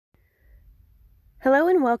Hello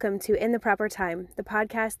and welcome to In the Proper Time, the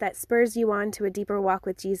podcast that spurs you on to a deeper walk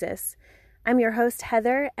with Jesus. I'm your host,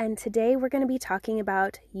 Heather, and today we're going to be talking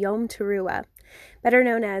about Yom Teruah, better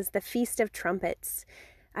known as the Feast of Trumpets.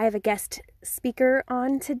 I have a guest speaker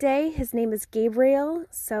on today. His name is Gabriel,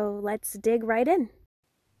 so let's dig right in.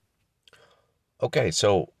 Okay,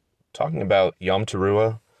 so talking about Yom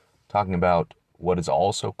Teruah, talking about what is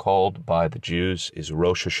also called by the Jews is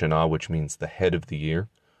Rosh Hashanah, which means the head of the year.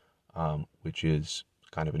 Which is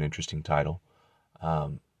kind of an interesting title,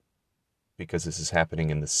 because this is happening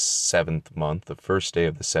in the seventh month, the first day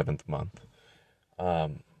of the seventh month.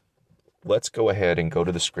 Let's go ahead and go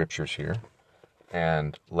to the scriptures here,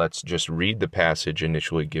 and let's just read the passage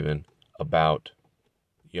initially given about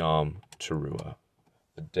Yom Teruah,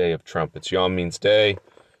 the Day of Trumpets. Yom means day,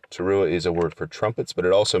 Teruah is a word for trumpets, but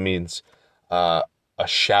it also means a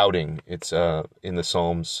shouting. It's in the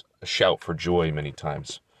Psalms, a shout for joy many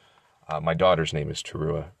times. My daughter's name is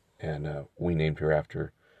Teruah, and we named her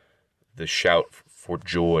after the shout for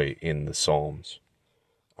joy in the Psalms.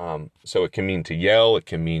 So it can mean to yell, it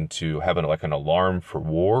can mean to have an alarm for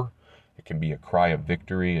war, it can be a cry of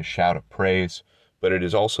victory, a shout of praise, but it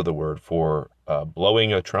is also the word for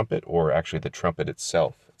blowing a trumpet, or actually the trumpet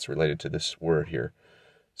itself. It's related to this word here.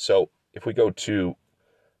 So if we go to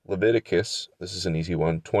Leviticus, this is an easy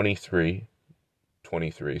one, 23,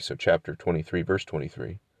 so chapter 23, verse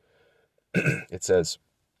 23. It says,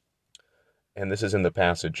 and this is in the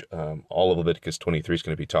passage, all of Leviticus 23 is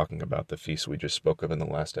going to be talking about the feast we just spoke of in the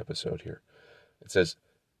last episode here. It says,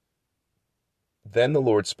 "Then the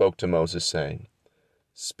Lord spoke to Moses, saying,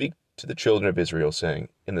 Speak to the children of Israel, saying,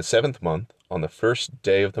 In the seventh month, on the first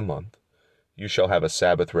day of the month, you shall have a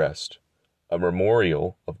Sabbath rest, a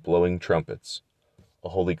memorial of blowing trumpets, a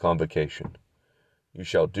holy convocation. You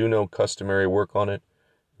shall do no customary work on it,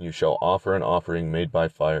 and you shall offer an offering made by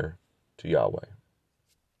fire to Yahweh."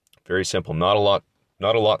 Very simple. Not a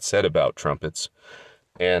lot said about trumpets,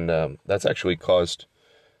 and that's actually caused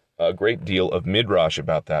a great deal of midrash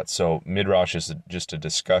about that. So midrash is just a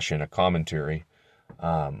discussion, a commentary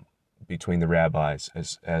between the rabbis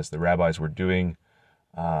as the rabbis were doing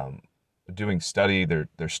study.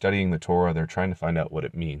 They're studying the Torah. They're trying to find out what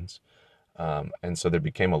it means, and so there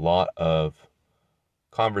became a lot of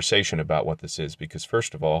conversation about what this is, because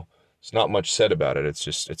first of all, there's not much said about it.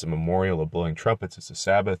 It's a memorial of blowing trumpets. It's a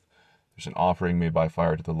Sabbath. There's an offering made by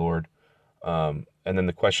fire to the Lord. And then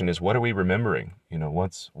the question is, what are we remembering?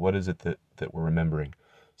 What is it that we're remembering?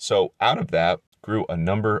 So out of that grew a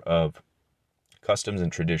number of customs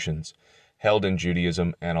and traditions held in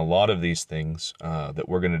Judaism, and a lot of these things that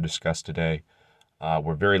we're going to discuss today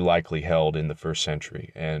were very likely held in the first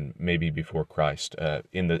century and maybe before Christ,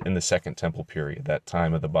 in the Second Temple period, that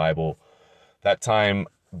time of the Bible, that time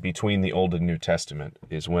between the Old and New Testament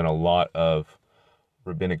is when a lot of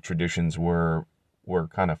rabbinic traditions were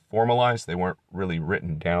kind of formalized. They weren't really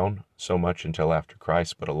written down so much until after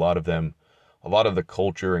Christ, but a lot of the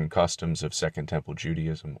culture and customs of Second Temple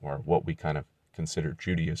Judaism, or what we kind of consider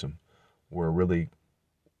Judaism, were really,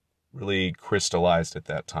 really crystallized at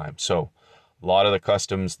that time. So a lot of the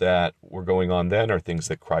customs that were going on then are things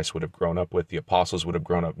that Christ would have grown up with, the apostles would have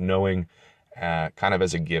grown up knowing, kind of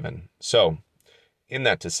as a given. So in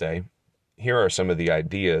that to say, here are some of the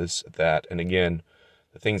ideas that, and again,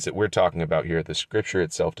 the things that we're talking about here, the scripture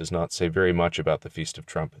itself does not say very much about the Feast of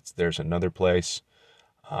Trumpets. There's another place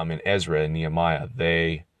in Ezra and Nehemiah,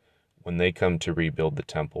 when they come to rebuild the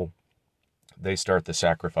temple, they start the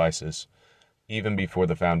sacrifices even before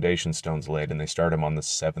the foundation stone's laid, and they start them on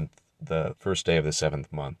the first day of the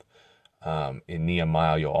seventh month. In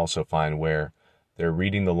Nehemiah, you'll also find where they're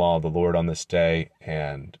reading the law of the Lord on this day,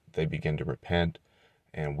 and they begin to repent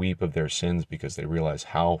and weep of their sins because they realize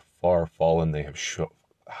how far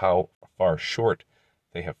short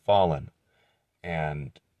they have fallen,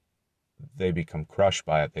 and they become crushed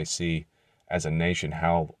by it. They see as a nation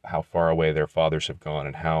how far away their fathers have gone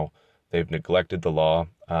and how they've neglected the law,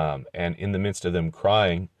 and in the midst of them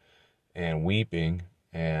crying and weeping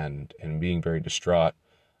and being very distraught,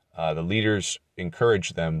 the leaders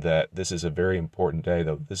encourage them that this is a very important day,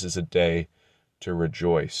 though. This is a day to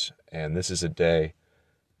rejoice, and this is a day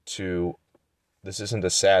this isn't a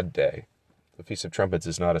sad day. The Feast of Trumpets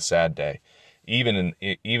is not a sad day. Even in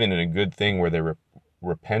a good thing where they were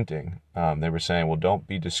repenting, they were saying, well, don't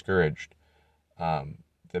be discouraged.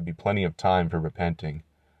 There'll be plenty of time for repenting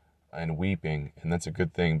and weeping, and that's a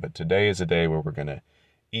good thing. But today is a day where we're going to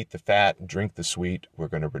eat the fat, drink the sweet. We're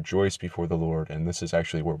going to rejoice before the Lord, and this is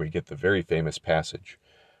actually where we get the very famous passage.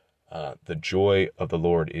 The joy of the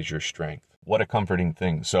Lord is your strength. What a comforting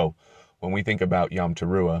thing. So when we think about Yom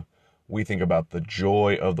Teruah, we think about the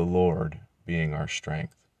joy of the Lord being our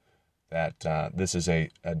strength. That this is a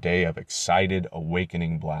day of excited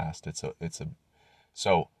awakening blast.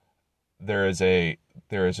 So there is a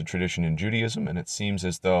tradition in Judaism, and it seems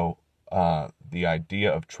as though the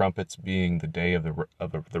idea of trumpets being the day of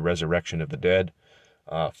the resurrection of the dead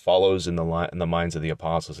follows in the minds of the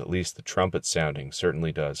apostles. At least the trumpet sounding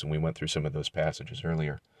certainly does, and we went through some of those passages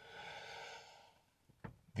earlier.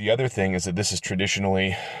 The other thing is that this is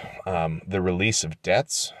traditionally the release of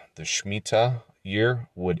debts. The Shemitah year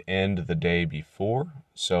would end the day before.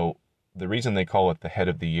 So the reason they call it the head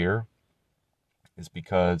of the year is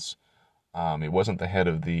because it wasn't the head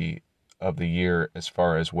of the year as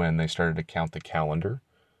far as when they started to count the calendar.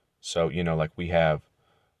 So, like we have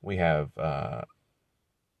I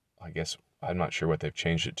guess I'm not sure what they've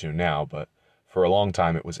changed it to now, but for a long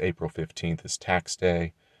time it was April 15th as tax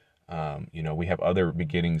day. We have other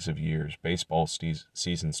beginnings of years. Baseball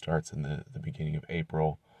season starts in the beginning of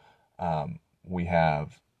April. We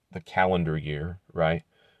have the calendar year, right?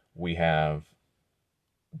 We have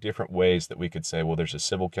different ways that we could say, well, there's a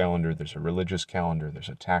civil calendar, there's a religious calendar, there's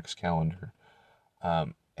a tax calendar.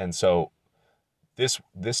 And so this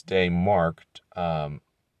day marked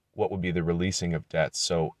what would be the releasing of debts.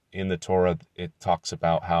 So in the Torah, it talks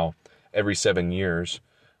about how every 7 years,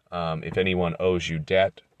 if anyone owes you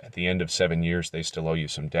debt, at the end of 7 years, they still owe you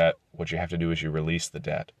some debt. What you have to do is you release the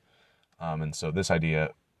debt. And so this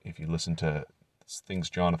idea, if you listen to things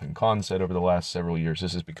Jonathan Cahn said over the last several years,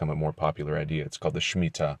 this has become a more popular idea. It's called the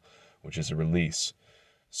Shemitah, which is a release.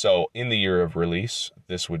 So in the year of release,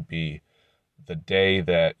 this would be the day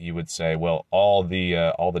that you would say, well, all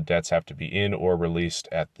the debts have to be in or released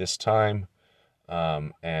at this time.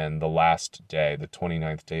 And the last day, the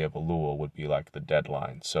 29th day of Elul, would be like the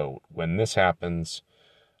deadline. So when this happens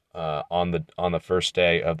on the first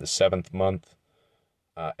day of the 7th month,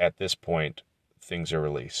 at this point, things are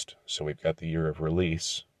released. So we've got the year of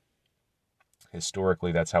release.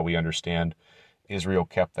 Historically, that's how we understand Israel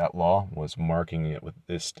kept that law, was marking it with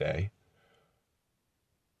this day.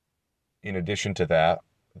 In addition to that,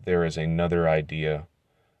 there is another idea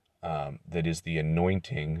that is the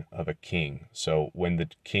anointing of a king. So when the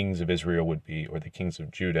kings of Israel would be, or the kings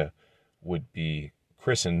of Judah would be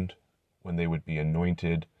christened, when they would be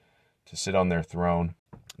anointed to sit on their throne,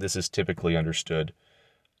 this is typically understood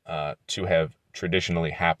to have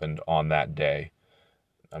traditionally happened on that day.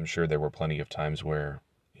 I'm sure there were plenty of times where,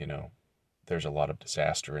 there's a lot of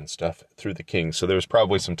disaster and stuff through the kings. So there was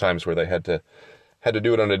probably some times where they had to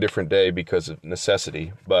do it on a different day because of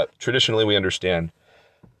necessity. But traditionally we understand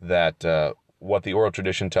that what the oral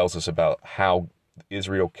tradition tells us about how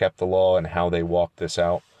Israel kept the law and how they walked this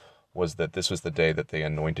out was that this was the day that they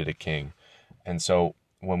anointed a king. And so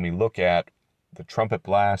when we look at the trumpet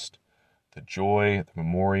blast, the joy, the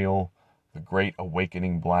memorial, the great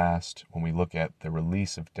awakening blast, when we look at the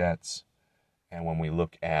release of debts, and when we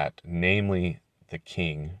look at, namely, the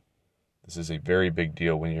king, this is a very big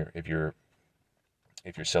deal when if you're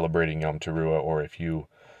celebrating Yom Teruah, or if you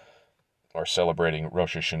are celebrating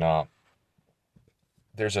Rosh Hashanah.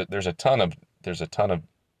 There's a ton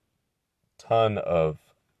of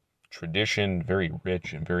tradition, very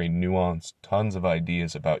rich and very nuanced, tons of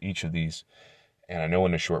ideas about each of these. And I know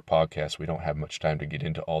in a short podcast we don't have much time to get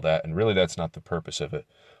into all that, and really that's not the purpose of it.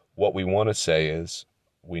 What we want to say is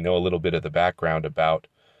we know a little bit of the background about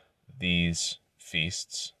these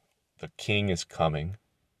feasts. The king is coming.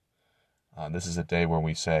 This is a day where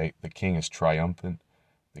we say the king is triumphant,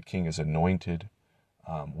 the king is anointed.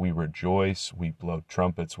 We rejoice, we blow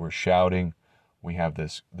trumpets, we're shouting. We have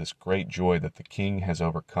this great joy that the king has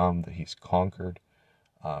overcome, that he's conquered.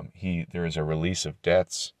 There is a release of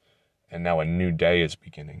debts, and now a new day is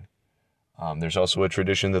beginning. There's also a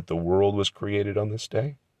tradition that the world was created on this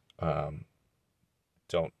day.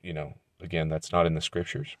 Again, that's not in the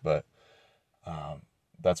scriptures, but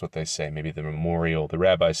that's what they say. Maybe the memorial, the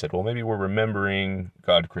rabbi said, well, maybe we're remembering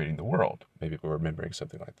God creating the world. Maybe we're remembering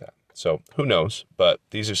something like that. So who knows? But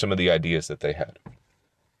these are some of the ideas that they had.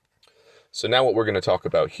 So now what we're going to talk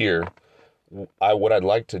about here, what I'd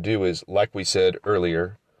like to do is, like we said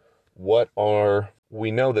earlier,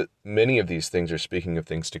 we know that many of these things are speaking of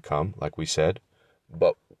things to come, like we said,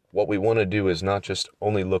 but what we want to do is not just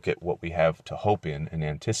only look at what we have to hope in and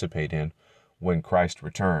anticipate in when Christ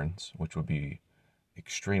returns, which would be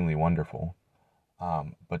extremely wonderful,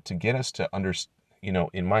 but to get us to understand,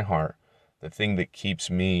 in my heart, the thing that keeps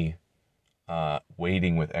me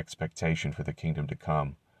waiting with expectation for the kingdom to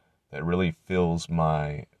come, that really fills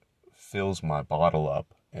my bottle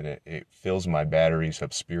up, and it fills my batteries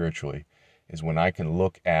up spiritually, is when I can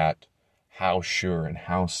look at how sure and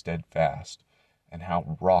how steadfast and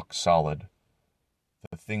how rock solid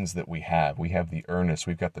the things that we have. We have the earnest,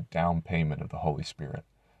 we've got the down payment of the Holy Spirit.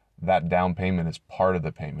 That down payment is part of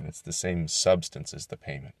the payment. It's the same substance as the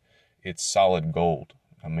payment. It's solid gold.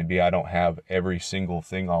 Maybe I don't have every single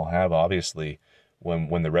thing I'll have, obviously,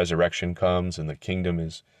 when the resurrection comes and the kingdom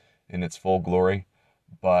is in its full glory.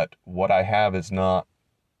 But what I have is not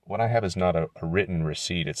a written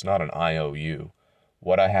receipt. It's not an IOU.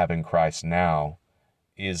 What I have in Christ now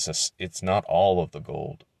it's not all of the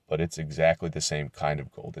gold, but it's exactly the same kind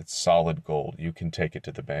of gold. It's solid gold. You can take it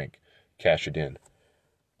to the bank, cash it in.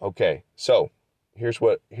 Okay, so here's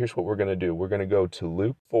what we're going to do. We're going to go to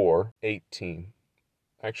Luke 4:18.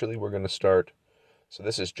 Actually, we're going to start, so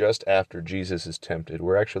this is just after Jesus is tempted.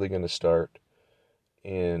 We're actually going to start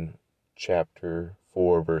in chapter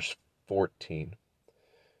 4, verse 14.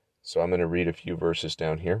 So I'm going to read a few verses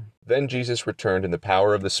down here. Then Jesus returned in the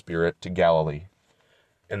power of the Spirit to Galilee,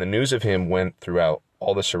 and the news of him went throughout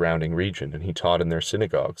all the surrounding region, and he taught in their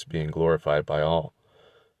synagogues, being glorified by all.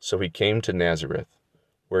 So he came to Nazareth,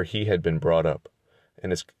 where he had been brought up,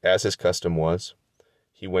 and as his custom was,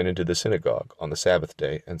 he went into the synagogue on the Sabbath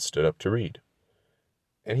day and stood up to read.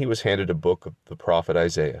 And he was handed a book of the prophet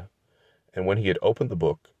Isaiah. And when he had opened the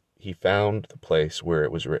book, he found the place where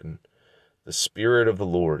it was written, "The Spirit of the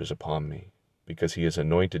Lord is upon me, because he has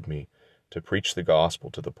anointed me to preach the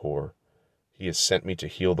gospel to the poor. He has sent me to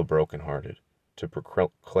heal the brokenhearted, to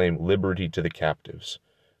proclaim liberty to the captives,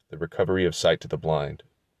 the recovery of sight to the blind,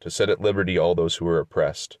 to set at liberty all those who are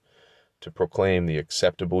oppressed, to proclaim the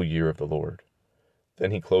acceptable year of the Lord."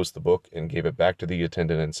 Then he closed the book and gave it back to the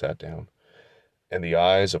attendant and sat down. And the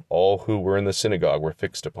eyes of all who were in the synagogue were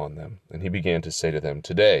fixed upon them. And he began to say to them,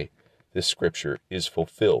 "Today this scripture is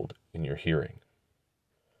fulfilled in your hearing."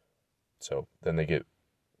 So then they get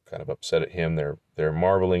kind of upset at him. They're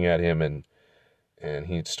marveling at him, and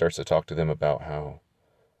he starts to talk to them about how,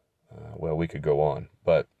 well, we could go on.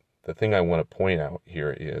 But the thing I want to point out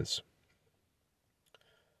here is,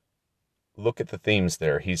 look at the themes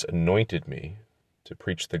there. He's anointed me to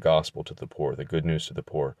preach the gospel to the poor, the good news to the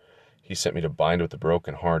poor. He sent me to bind with the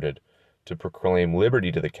brokenhearted, to proclaim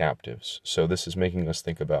liberty to the captives. So this is making us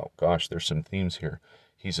think about, gosh, there's some themes here.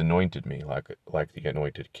 He's anointed me like the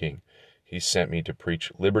anointed king. He sent me to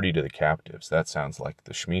preach liberty to the captives. That sounds like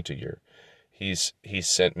the Shemitah year. He's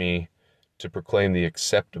sent me to proclaim the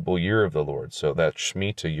acceptable year of the Lord. So that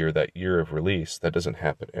Shemitah year, that year of release, that doesn't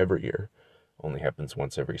happen every year. Only happens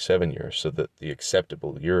once every 7 years. So that the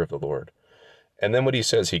acceptable year of the Lord. And then what he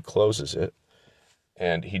says, he closes it,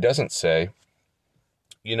 and he doesn't say,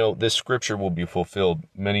 this scripture will be fulfilled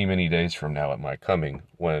many, many days from now at my coming,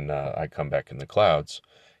 when I come back in the clouds.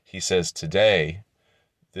 He says, today,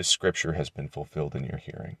 this scripture has been fulfilled in your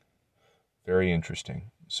hearing. Very interesting.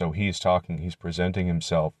 So he's presenting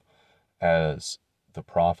himself as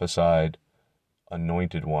the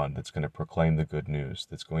anointed one that's going to proclaim the good news,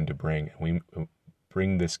 that's going to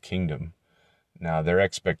bring this kingdom. Now, their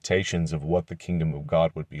expectations of what the kingdom of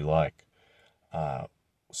God would be like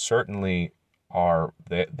certainly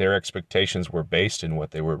their expectations were based in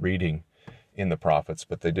what they were reading in the prophets,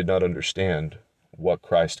 but they did not understand what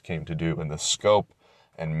Christ came to do and the scope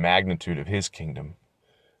and magnitude of his kingdom.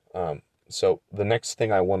 So the next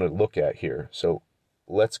thing I want to look at here, so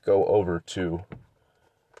let's go over to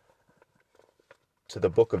the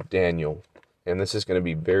book of Daniel, and this is going to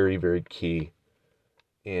be very, very key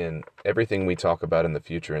in everything we talk about in the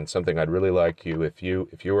future, and something I'd really like you, if you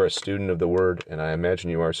are a student of the Word, and I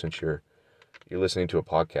imagine you are since you're listening to a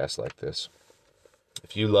podcast like this,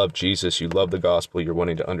 if you love Jesus, you love the gospel, you're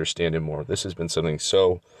wanting to understand him more, this has been something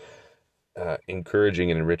so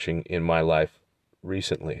encouraging and enriching in my life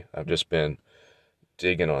recently. I've just been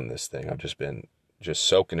digging on this thing. I've just been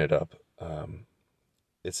soaking it up.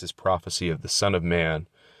 It's this prophecy of the Son of Man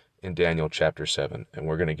in Daniel chapter 7, and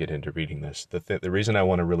we're going to get into reading this. The reason I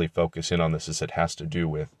want to really focus in on this is it has to do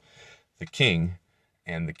with the king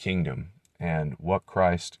and the kingdom and what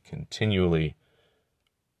Christ continually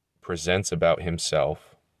presents about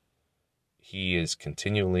himself. He is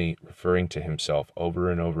continually referring to himself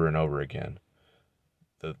over and over and over again.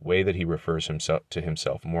 The way that he refers to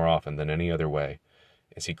himself more often than any other way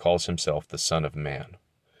is he calls himself the Son of Man.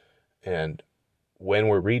 And when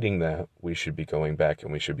we're reading that, we should be going back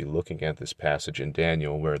and we should be looking at this passage in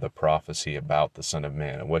Daniel where the prophecy about the Son of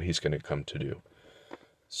Man and what he's going to come to do.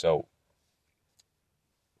 So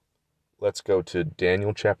let's go to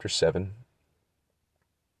Daniel chapter 7.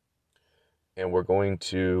 And we're going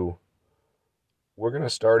to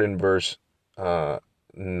start in verse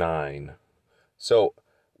 9. So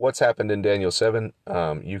what's happened in Daniel 7?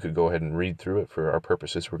 You could go ahead and read through it for our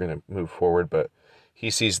purposes. We're going to move forward, but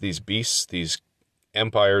he sees these beasts, these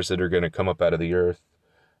empires that are going to come up out of the earth.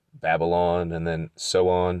 Babylon, and then so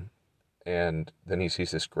on. And then he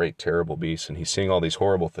sees this great, terrible beast, and he's seeing all these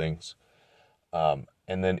horrible things. And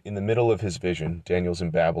then in the middle of his vision, Daniel's in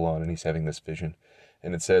Babylon, and he's having this vision.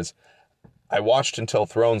 And it says, I watched until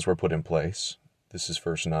thrones were put in place. This is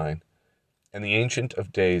verse 9. And the Ancient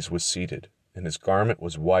of Days was seated, and his garment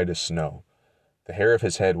was white as snow. The hair of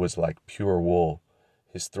his head was like pure wool.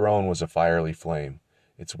 His throne was a fiery flame.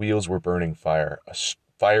 Its wheels were burning fire. A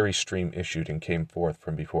fiery stream issued and came forth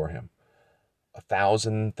from before him.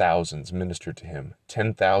 1,000 thousands ministered to him.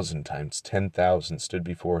 10,000 times 10,000 stood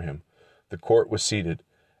before him. The court was seated,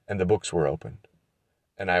 and the books were opened.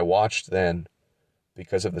 And I watched then,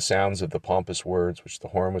 because of the sounds of the pompous words which the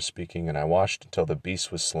horn was speaking, and I watched until the beast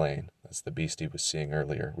was slain. That's the beast he was seeing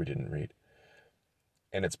earlier, we didn't read.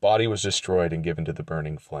 And its body was destroyed and given to the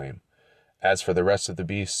burning flame. As for the rest of the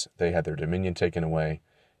beasts, they had their dominion taken away,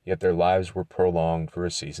 yet their lives were prolonged for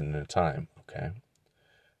a season and a time. Okay?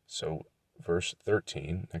 So, verse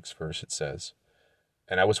 13, next verse, it says,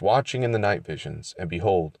 And I was watching in the night visions, and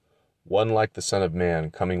behold, one like the Son of Man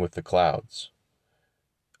coming with the clouds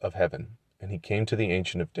of heaven. And he came to the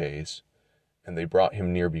Ancient of Days, and they brought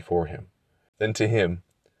him near before him. Then to him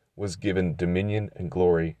was given dominion and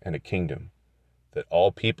glory and a kingdom, that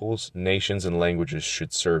all peoples, nations, and languages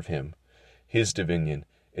should serve him. His dominion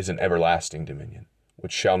is an everlasting dominion,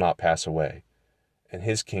 which shall not pass away, and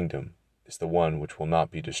his kingdom is the one which will not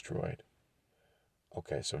be destroyed.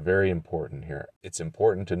 Okay, so very important here. It's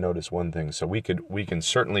important to notice one thing. So we can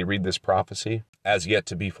certainly read this prophecy as yet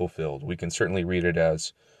to be fulfilled. We can certainly read it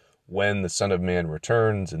as when the Son of Man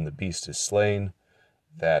returns and the beast is slain,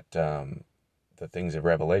 that the things of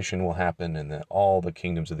Revelation will happen, and that all the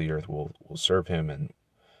kingdoms of the earth will serve him. And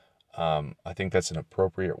I think that's an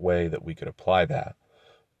appropriate way that we could apply that.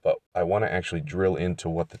 But I want to actually drill into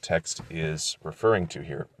what the text is referring to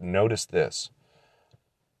here. Notice this.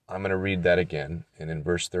 I'm going to read that again. And in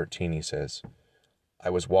verse 13 he says, I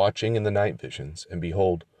was watching in the night visions, and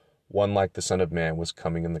behold, one like the Son of Man was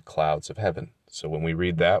coming in the clouds of heaven. So when we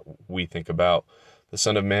read that, we think about the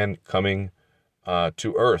Son of Man coming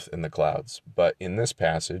to earth in the clouds. But in this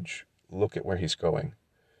passage, look at where he's going.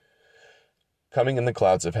 Coming in the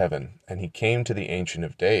clouds of heaven, and he came to the Ancient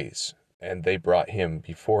of Days, and they brought him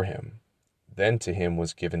before him. Then to him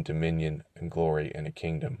was given dominion and glory and a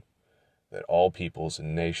kingdom, that all peoples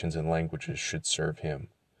and nations and languages should serve him.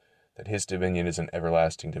 That his dominion is an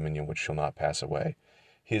everlasting dominion which shall not pass away.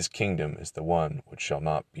 His kingdom is the one which shall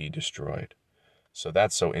not be destroyed. So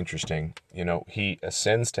that's so interesting. You know, he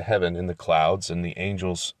ascends to heaven in the clouds, and the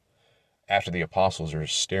angels, after the apostles are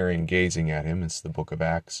staring, gazing at him, it's the book of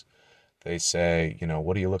Acts, they say, you know,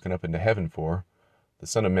 what are you looking up into heaven for? The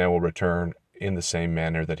Son of Man will return in the same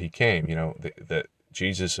manner that he came. You know, that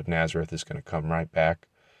Jesus of Nazareth is going to come right back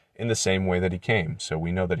in the same way that he came. So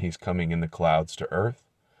we know that he's coming in the clouds to earth.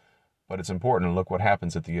 But it's important to look what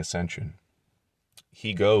happens at the ascension.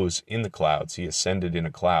 He goes in the clouds. He ascended in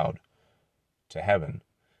a cloud to heaven.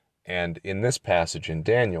 And in this passage in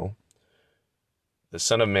Daniel, the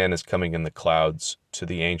Son of Man is coming in the clouds to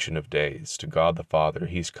the Ancient of Days, to God the Father.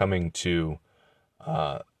 He's coming to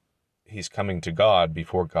God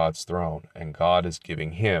before God's throne, and God is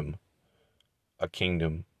giving him a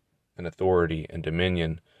kingdom, an authority, and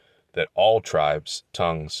dominion that all tribes,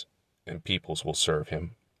 tongues, and peoples will serve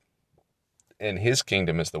him. And his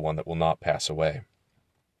kingdom is the one that will not pass away.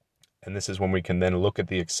 And this is when we can then look at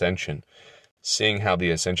the ascension, seeing how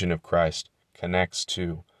the ascension of Christ connects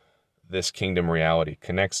to this kingdom reality,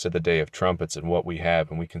 connects to the day of trumpets and what we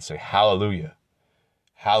have, and we can say, hallelujah,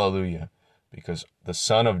 hallelujah, because the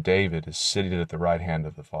Son of David is seated at the right hand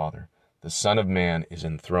of the Father. The Son of Man is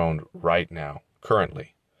enthroned right now,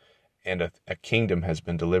 currently, and a kingdom has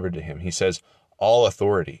been delivered to him. He says, all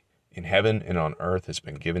authority in heaven and on earth has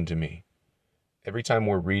been given to me. Every time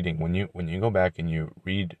we're reading, when you go back and you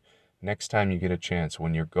read, next time you get a chance,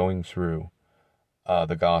 when you're going through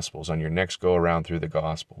the Gospels, on your next go around through the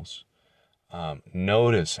Gospels,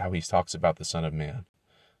 notice how he talks about the Son of Man.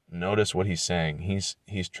 Notice what he's saying.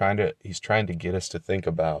 He's trying to get us to think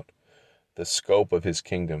about the scope of his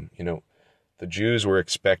kingdom. You know, the Jews were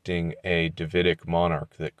expecting a Davidic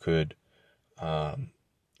monarch that could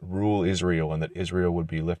rule Israel, and that Israel would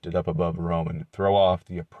be lifted up above Rome and throw off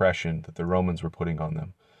the oppression that the Romans were putting on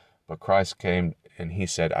them. But Christ came and he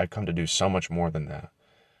said, I come to do so much more than that.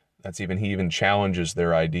 He even challenges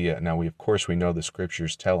their idea. Now, we know the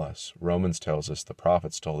scriptures tell us, Romans tells us, the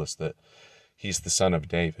prophets told us that he's the son of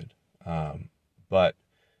David. But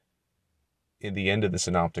in the end of the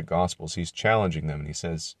Synoptic Gospels, he's challenging them, and he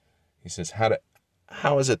says,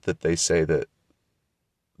 how is it that they say that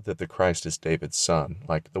the Christ is David's son?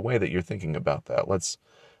 Like, the way that you're thinking about that, let's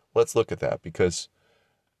let's look at that, because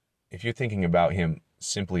if you're thinking about him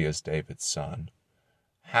simply as David's son,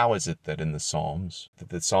 how is it that in the Psalms, that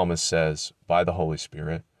the psalmist says, by the Holy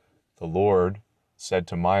Spirit, the Lord said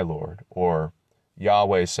to my Lord, or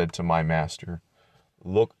Yahweh said to my master,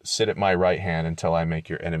 look, sit at my right hand until I make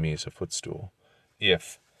your enemies a footstool?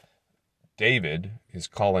 If David is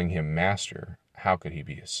calling him master, how could he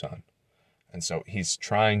be his son? And so he's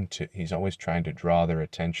always trying to draw their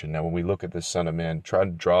attention. Now, when we look at this Son of Man, try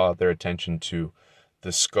to draw their attention to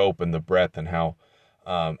the scope and the breadth, and how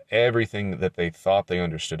everything that they thought they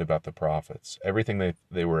understood about the prophets, everything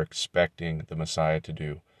they were expecting the Messiah to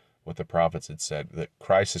do, what the prophets had said, that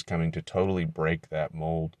Christ is coming to totally break that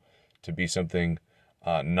mold, to be something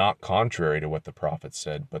not contrary to what the prophets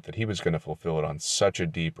said, but that he was going to fulfill it on such a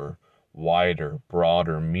deeper, wider,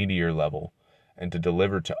 broader, meatier level, and to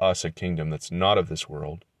deliver to us a kingdom that's not of this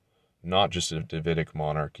world, not just a Davidic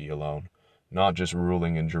monarchy alone, not just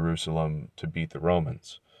ruling in Jerusalem to beat the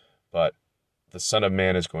Romans, but the Son of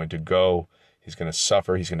Man is going to go, he's going to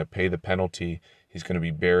suffer, he's going to pay the penalty, he's going to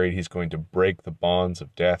be buried, he's going to break the bonds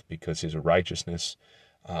of death because his righteousness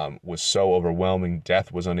was so overwhelming.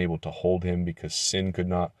 Death was unable to hold him because sin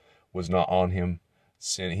was not on him.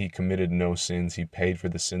 He committed no sins. He paid for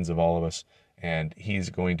the sins of all of us, and he's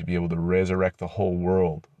going to be able to resurrect the whole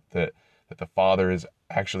world, that the Father is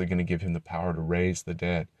actually going to give him the power to raise the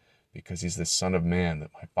dead, because he's the Son of Man,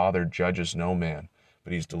 that my Father judges no man,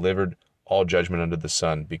 but he's delivered all judgment unto the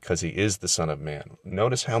Son because he is the Son of Man.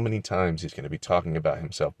 Notice how many times he's going to be talking about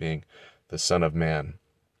himself being the Son of Man.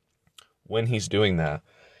 When he's doing that,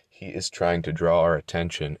 he is trying to draw our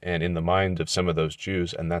attention, and in the mind of some of those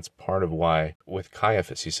Jews, and that's part of why with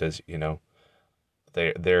Caiaphas he says,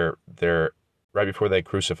 they're right before they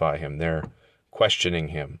crucify him, they're questioning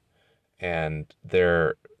him, and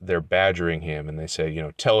they're badgering him, and they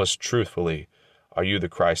say, tell us truthfully, are you the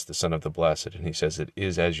Christ, the Son of the Blessed? And he says, it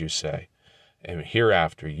is as you say, and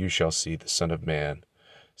hereafter you shall see the Son of Man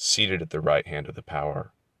seated at the right hand of the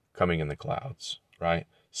power, coming in the clouds, right?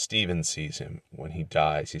 Stephen sees him when he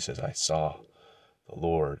dies. He says, I saw the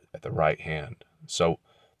Lord at the right hand. So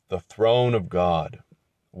the throne of God,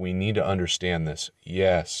 we need to understand this.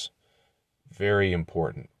 Yes, very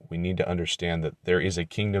important. We need to understand that there is a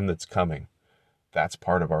kingdom that's coming. That's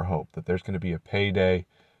part of our hope, that there's going to be a payday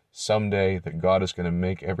someday, that God is going to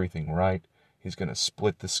make everything right. He's going to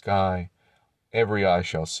split the sky. Every eye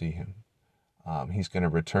shall see him. He's going to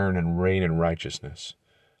return and reign in righteousness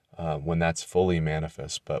when that's fully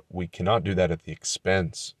manifest. But we cannot do that at the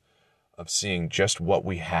expense of seeing just what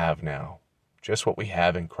we have now, just what we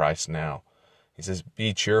have in Christ now. He says,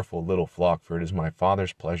 be cheerful, little flock, for it is my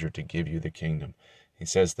Father's pleasure to give you the kingdom. He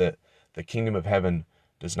says that the kingdom of heaven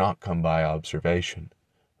does not come by observation.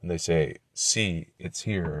 And they say, see, it's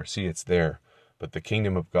here, or see, it's there. But the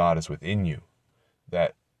kingdom of God is within you.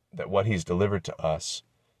 That what he's delivered to us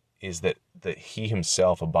is that he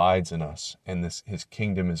himself abides in us, and his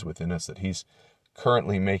kingdom is within us, that he's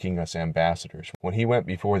currently making us ambassadors. When he went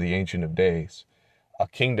before the Ancient of Days, a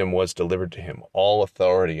kingdom was delivered to him, all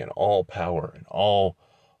authority and all power and all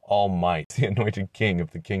might, the anointed king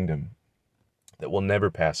of the kingdom that will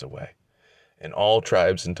never pass away, and all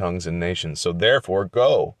tribes and tongues and nations. So therefore,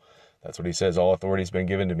 go. That's what he says. All authority has been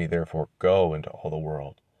given to me. Therefore, go into all the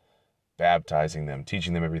world, baptizing them,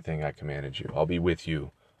 teaching them everything I commanded you. I'll be with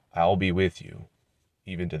you. I'll be with you,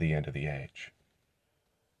 even to the end of the age.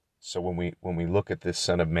 So when we look at this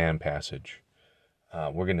Son of Man passage,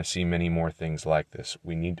 we're going to see many more things like this.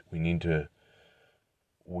 We need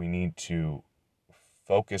to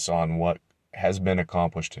focus on what has been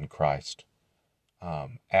accomplished in Christ,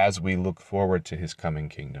 as we look forward to his coming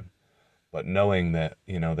kingdom, but knowing that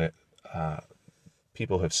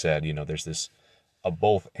people have said there's a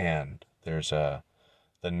both and. There's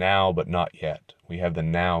the now but not yet. We have the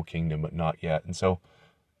now kingdom but not yet. And so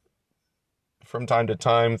from time to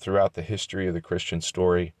time throughout the history of the Christian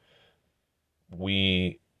story,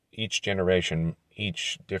 each generation,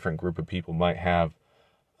 each different group of people might have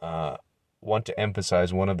want to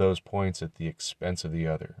emphasize one of those points at the expense of the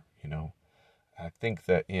other. I think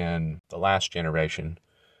that in the last generation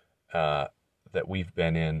that we've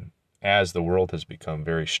been in, as the world has become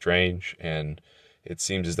very strange, and it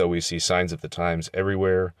seems as though we see signs of the times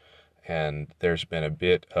everywhere, and there's been a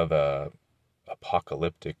bit of a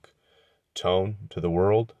apocalyptic tone to the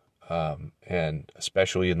world, and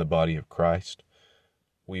especially in the body of Christ,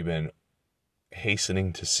 we've been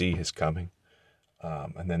hastening to see his coming,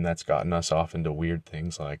 and then that's gotten us off into weird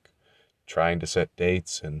things like trying to set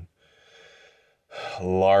dates and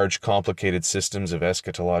large complicated systems of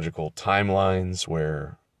eschatological timelines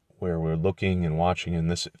where where we're looking and watching,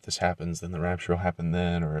 and if this happens, then the rapture will happen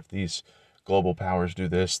then, or if these global powers do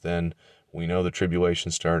this, then we know the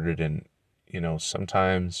tribulation started. And,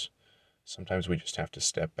 sometimes we just have to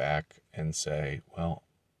step back and say, well,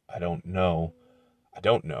 I don't know.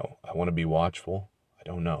 I want to be watchful. I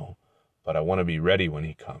don't know. But I want to be ready when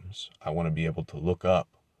he comes. I want to be able to look up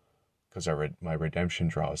because my redemption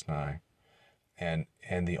draws nigh. And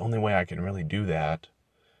the only way I can really do that,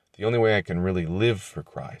 the only way I can really live for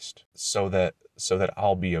Christ, so that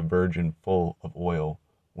I'll be a virgin full of oil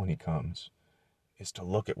when he comes, is to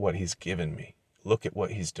look at what he's given me, look at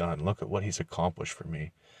what he's done, look at what he's accomplished for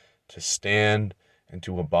me, to stand and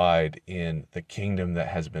to abide in the kingdom that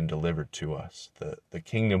has been delivered to us, the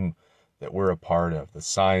kingdom that we're a part of, the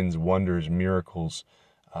signs, wonders, miracles,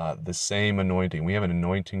 the same anointing. We have an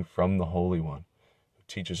anointing from the Holy One who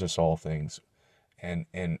teaches us all things. And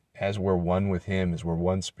as we're one with him, as we're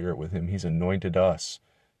one spirit with him, he's anointed us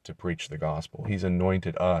to preach the gospel. He's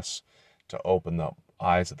anointed us to open the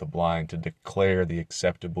eyes of the blind, to declare the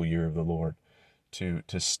acceptable year of the Lord, to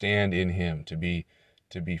stand in him, to be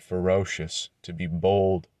ferocious, to be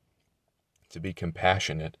bold, to be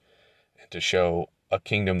compassionate, and to show a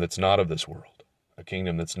kingdom that's not of this world, a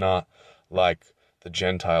kingdom that's not like the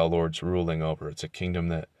Gentile lords ruling over. It's a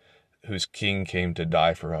kingdom whose king came to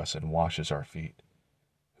die for us and washes our feet,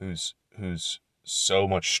 who's so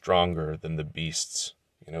much stronger than the beasts.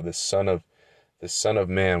 This son of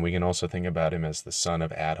man, we can also think about him as the son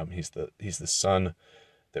of Adam. He's the son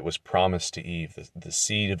that was promised to Eve, the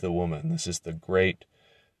seed of the woman. This is the great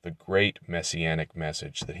messianic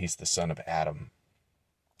message, that he's the son of Adam.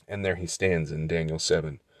 And there he stands in Daniel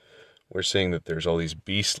 7. We're seeing that there's all these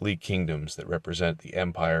beastly kingdoms that represent the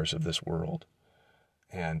empires of this world.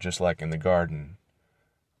 And just like in the garden,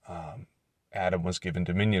 Adam was given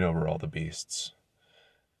dominion over all the beasts,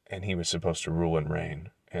 and he was supposed to rule and reign.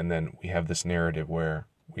 And then we have this narrative where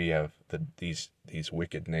we have these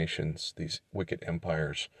wicked nations, these wicked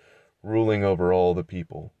empires, ruling over all the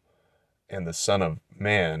people. And the Son of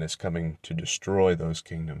Man is coming to destroy those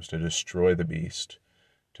kingdoms, to destroy the beast,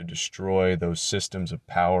 to destroy those systems of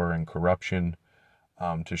power and corruption,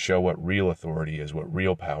 to show what real authority is, what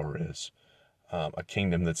real power is, a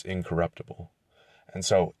kingdom that's incorruptible. And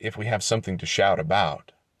so if we have something to shout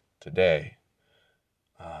about today,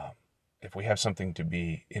 if we have something to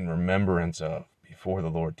be in remembrance of before the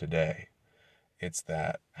Lord today, it's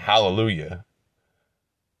that, hallelujah,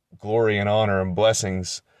 glory and honor and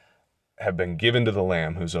blessings have been given to the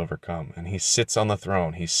Lamb who's overcome, and he sits on the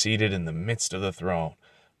throne. He's seated in the midst of the throne,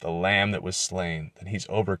 the Lamb that was slain, that he's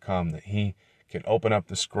overcome, that he can open up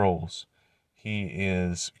the scrolls. He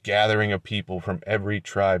is gathering a people from every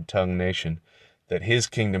tribe, tongue, nation, that his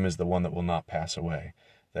kingdom is the one that will not pass away,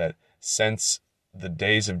 that since the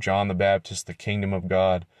days of John the Baptist, the kingdom of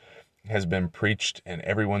God has been preached and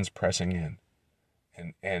everyone's pressing in.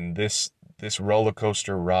 And this roller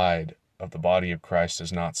coaster ride of the body of Christ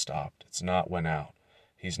has not stopped. It's not went out.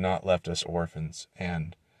 He's not left us orphans.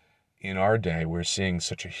 And in our day, we're seeing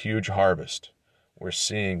such a huge harvest.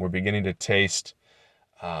 We're beginning to taste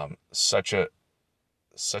such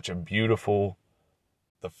a beautiful,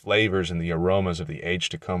 the flavors and the aromas of the age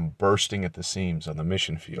to come bursting at the seams on the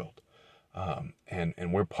mission field.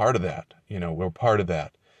 And we're part of that. We're part of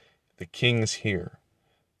that. The King is here.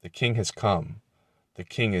 The King has come. The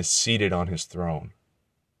King is seated on his throne.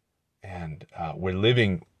 And we're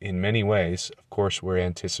living in many ways. Of course, we're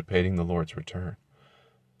anticipating the Lord's return.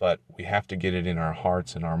 But we have to get it in our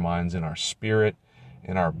hearts, in our minds, in our spirit,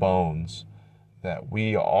 in our bones, that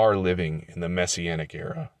we are living in the Messianic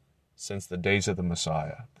era. Since the days of the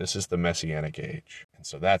Messiah, this is the Messianic age. And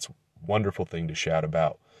so that's a wonderful thing to shout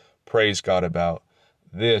about. Praise God about.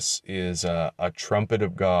 This is a trumpet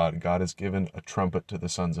of God. God has given a trumpet to the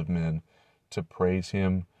sons of men to praise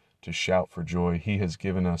him, to shout for joy. He has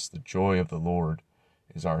given us the joy of the Lord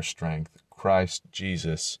is our strength. Christ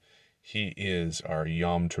Jesus, he is our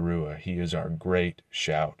Yom Teruah. He is our great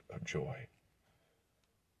shout of joy.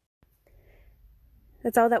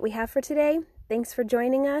 That's all that we have for today. Thanks for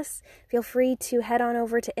joining us. Feel free to head on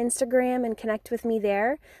over to Instagram and connect with me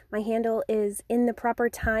there. My handle is In the Proper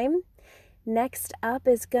Time. Next up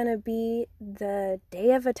is going to be the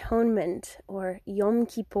Day of Atonement, or Yom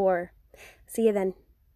Kippur. See you then.